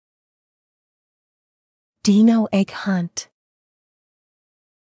Dino Egg Hunt.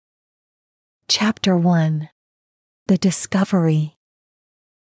 Chapter 1. The Discovery.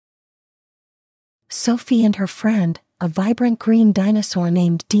 Sophie and her friend, a vibrant green dinosaur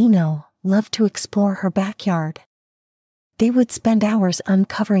named Dino, loved to explore her backyard. They would spend hours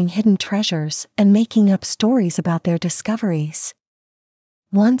uncovering hidden treasures and making up stories about their discoveries.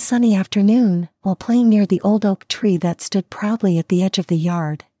 One sunny afternoon, while playing near the old oak tree that stood proudly at the edge of the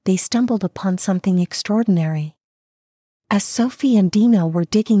yard, they stumbled upon something extraordinary. As Sophie and Dino were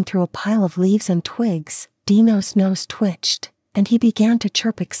digging through a pile of leaves and twigs, Dino's nose twitched, and he began to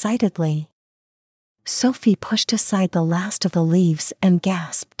chirp excitedly. Sophie pushed aside the last of the leaves and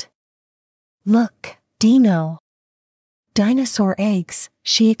gasped. "Look, Dino!" "Dinosaur eggs,"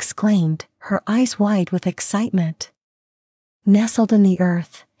 she exclaimed, her eyes wide with excitement. Nestled in the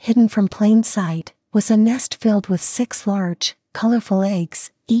earth, hidden from plain sight, was a nest filled with 6 large, colorful eggs,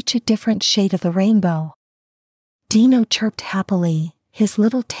 each a different shade of the rainbow. Dino chirped happily, his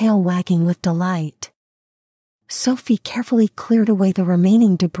little tail wagging with delight. Sophie carefully cleared away the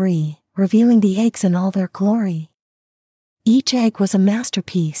remaining debris, revealing the eggs in all their glory. Each egg was a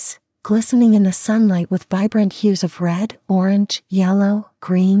masterpiece, glistening in the sunlight with vibrant hues of red, orange, yellow,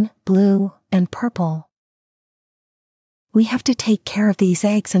 green, blue, and purple. "We have to take care of these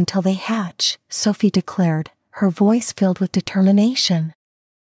eggs until they hatch," Sophie declared, her voice filled with determination.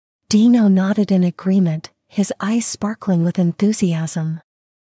 Dino nodded in agreement, his eyes sparkling with enthusiasm.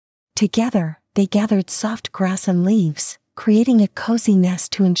 Together, they gathered soft grass and leaves, creating a cozy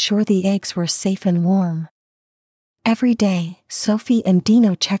nest to ensure the eggs were safe and warm. Every day, Sophie and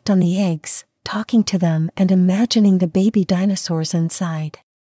Dino checked on the eggs, talking to them and imagining the baby dinosaurs inside.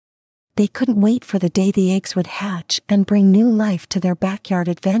 They couldn't wait for the day the eggs would hatch and bring new life to their backyard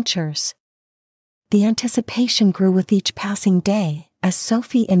adventures. The anticipation grew with each passing day, as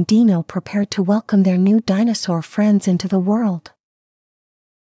Sophie and Dino prepared to welcome their new dinosaur friends into the world.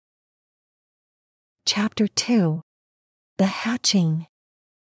 Chapter 2. The Hatching.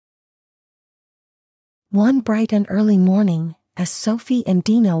 One bright and early morning, as Sophie and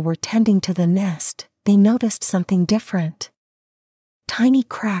Dino were tending to the nest, they noticed something different. Tiny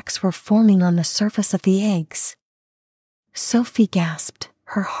cracks were forming on the surface of the eggs. Sophie gasped,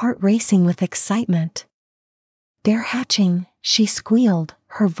 her heart racing with excitement. "They're hatching," she squealed,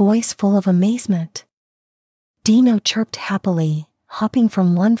 her voice full of amazement. Dino chirped happily, hopping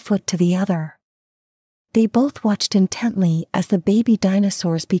from one foot to the other. They both watched intently as the baby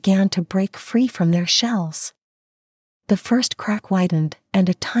dinosaurs began to break free from their shells. The first crack widened, and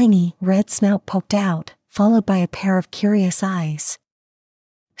a tiny, red snout poked out, followed by a pair of curious eyes.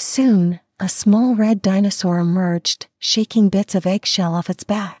 Soon, a small red dinosaur emerged, shaking bits of eggshell off its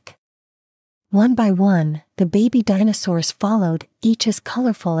back. One by one, the baby dinosaurs followed, each as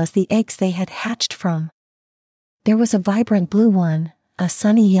colorful as the eggs they had hatched from. There was a vibrant blue one, a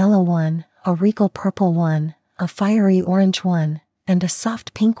sunny yellow one, a regal purple one, a fiery orange one, and a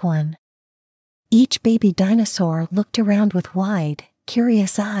soft pink one. Each baby dinosaur looked around with wide,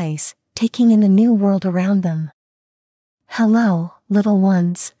 curious eyes, taking in the new world around them. "Hello, little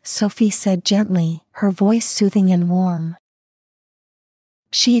ones," Sophie said gently, her voice soothing and warm.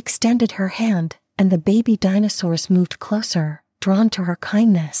 She extended her hand, and the baby dinosaurs moved closer, drawn to her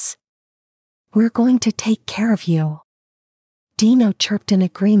kindness. "We're going to take care of you." Dino chirped in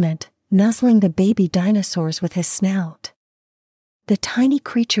agreement, nuzzling the baby dinosaurs with his snout. The tiny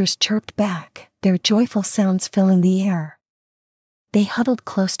creatures chirped back, their joyful sounds filling the air. They huddled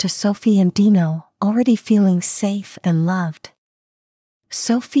close to Sophie and Dino, already feeling safe and loved.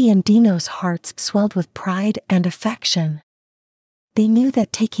 Sophie and Dino's hearts swelled with pride and affection. They knew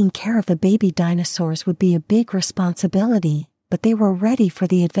that taking care of the baby dinosaurs would be a big responsibility, but they were ready for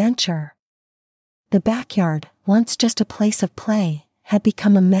the adventure. The backyard, once just a place of play, had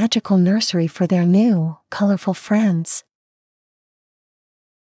become a magical nursery for their new, colorful friends.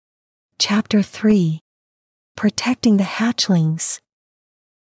 Chapter 3. Protecting the Hatchlings.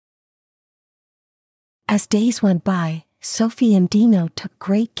 As days went by, Sophie and Dino took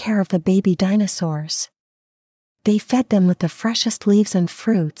great care of the baby dinosaurs. They fed them with the freshest leaves and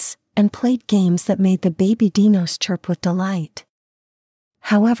fruits, and played games that made the baby dinos chirp with delight.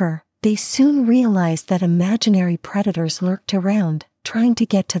 However, they soon realized that imaginary predators lurked around, trying to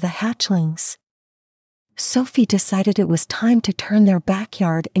get to the hatchlings. Sophie decided it was time to turn their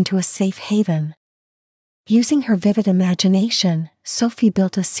backyard into a safe haven. Using her vivid imagination, Sophie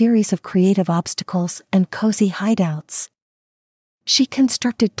built a series of creative obstacles and cozy hideouts. She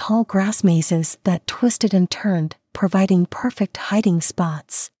constructed tall grass mazes that twisted and turned, providing perfect hiding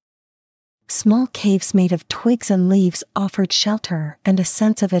spots. Small caves made of twigs and leaves offered shelter and a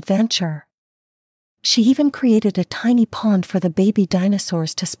sense of adventure. She even created a tiny pond for the baby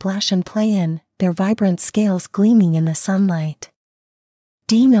dinosaurs to splash and play in, their vibrant scales gleaming in the sunlight.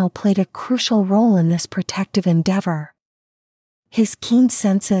 Dino played a crucial role in this protective endeavor. His keen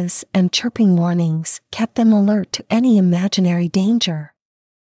senses and chirping warnings kept them alert to any imaginary danger.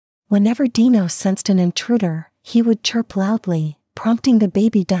 Whenever Dino sensed an intruder, he would chirp loudly, prompting the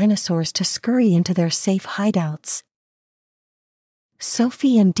baby dinosaurs to scurry into their safe hideouts.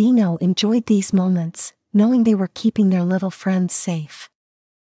 Sophie and Dino enjoyed these moments, knowing they were keeping their little friends safe.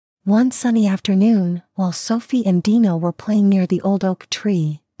 One sunny afternoon, while Sophie and Dino were playing near the old oak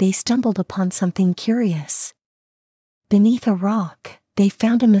tree, they stumbled upon something curious. Beneath a rock, they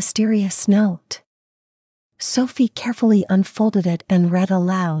found a mysterious note. Sophie carefully unfolded it and read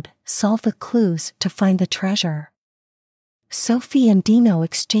aloud, "Solve the clues to find the treasure." Sophie and Dino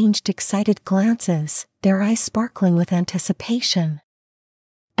exchanged excited glances, their eyes sparkling with anticipation.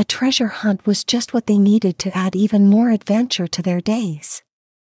 A treasure hunt was just what they needed to add even more adventure to their days.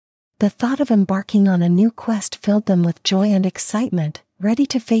 The thought of embarking on a new quest filled them with joy and excitement, ready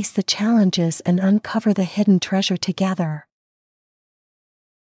to face the challenges and uncover the hidden treasure together.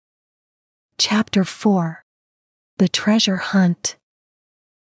 Chapter 4. The Treasure Hunt.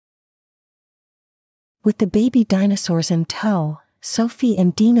 With the baby dinosaurs in tow, Sophie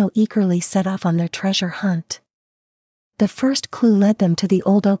and Dino eagerly set off on their treasure hunt. The first clue led them to the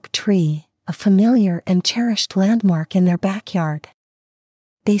old oak tree, a familiar and cherished landmark in their backyard.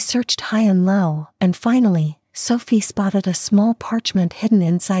 They searched high and low, and finally, Sophie spotted a small parchment hidden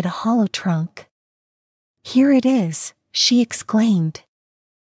inside a hollow trunk. "Here it is," she exclaimed.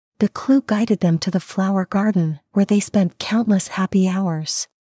 The clue guided them to the flower garden, where they spent countless happy hours.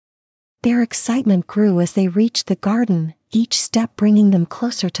 Their excitement grew as they reached the garden, each step bringing them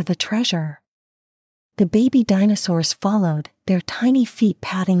closer to the treasure. The baby dinosaurs followed, their tiny feet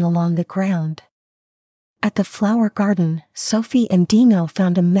padding along the ground. At the flower garden, Sophie and Dino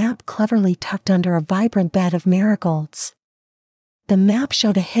found a map cleverly tucked under a vibrant bed of marigolds. The map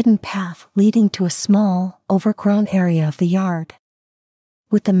showed a hidden path leading to a small, overgrown area of the yard.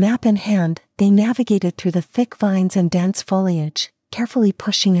 With the map in hand, they navigated through the thick vines and dense foliage, carefully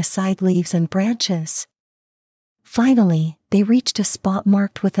pushing aside leaves and branches. Finally, they reached a spot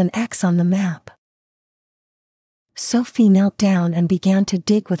marked with an X on the map. Sophie knelt down and began to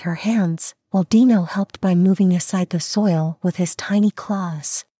dig with her hands, while Dino helped by moving aside the soil with his tiny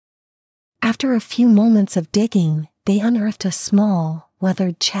claws. After a few moments of digging, they unearthed a small,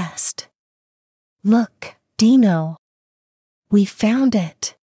 weathered chest. "Look, Dino! We found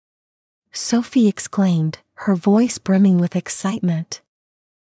it!" Sophie exclaimed, her voice brimming with excitement.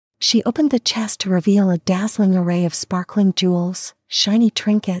 She opened the chest to reveal a dazzling array of sparkling jewels, shiny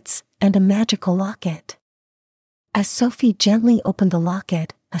trinkets, and a magical locket. As Sophie gently opened the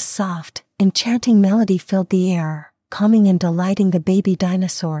locket, a soft, enchanting melody filled the air, calming and delighting the baby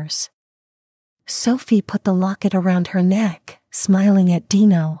dinosaurs. Sophie put the locket around her neck, smiling at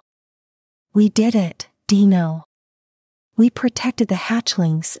Dino. "We did it, Dino. We protected the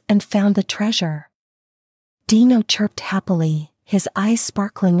hatchlings and found the treasure." Dino chirped happily, his eyes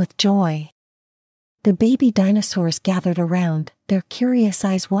sparkling with joy. The baby dinosaurs gathered around, their curious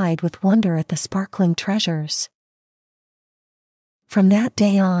eyes wide with wonder at the sparkling treasures. From that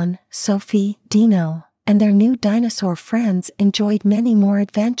day on, Sophie, Dino, and their new dinosaur friends enjoyed many more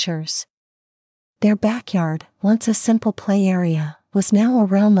adventures. Their backyard, once a simple play area, was now a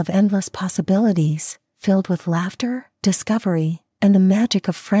realm of endless possibilities, filled with laughter, discovery, and the magic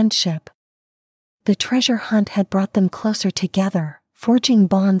of friendship. The treasure hunt had brought them closer together, forging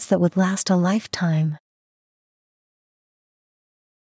bonds that would last a lifetime.